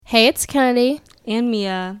Hey, it's Kennedy. And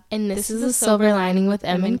Mia. And this is The Silver Lining with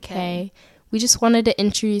M and K. We just wanted to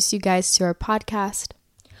introduce you guys to our podcast.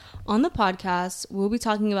 On the podcast, we'll be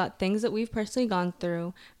talking about things that we've personally gone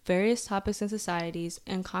through, various topics in societies,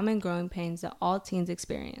 and common growing pains that all teens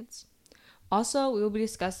experience. Also, we will be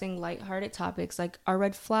discussing lighthearted topics like our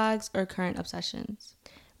red flags or current obsessions.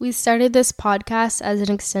 We started this podcast as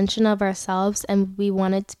an extension of ourselves, and we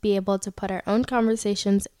wanted to be able to put our own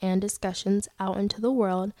conversations and discussions out into the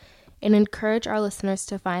world and encourage our listeners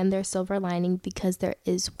to find their silver lining, because there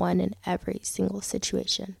is one in every single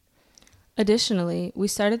situation. Additionally, we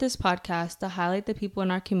started this podcast to highlight the people in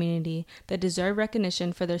our community that deserve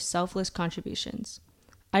recognition for their selfless contributions.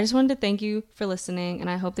 I just wanted to thank you for listening, and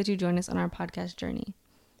I hope that you join us on our podcast journey.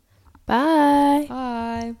 Bye.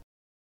 Bye.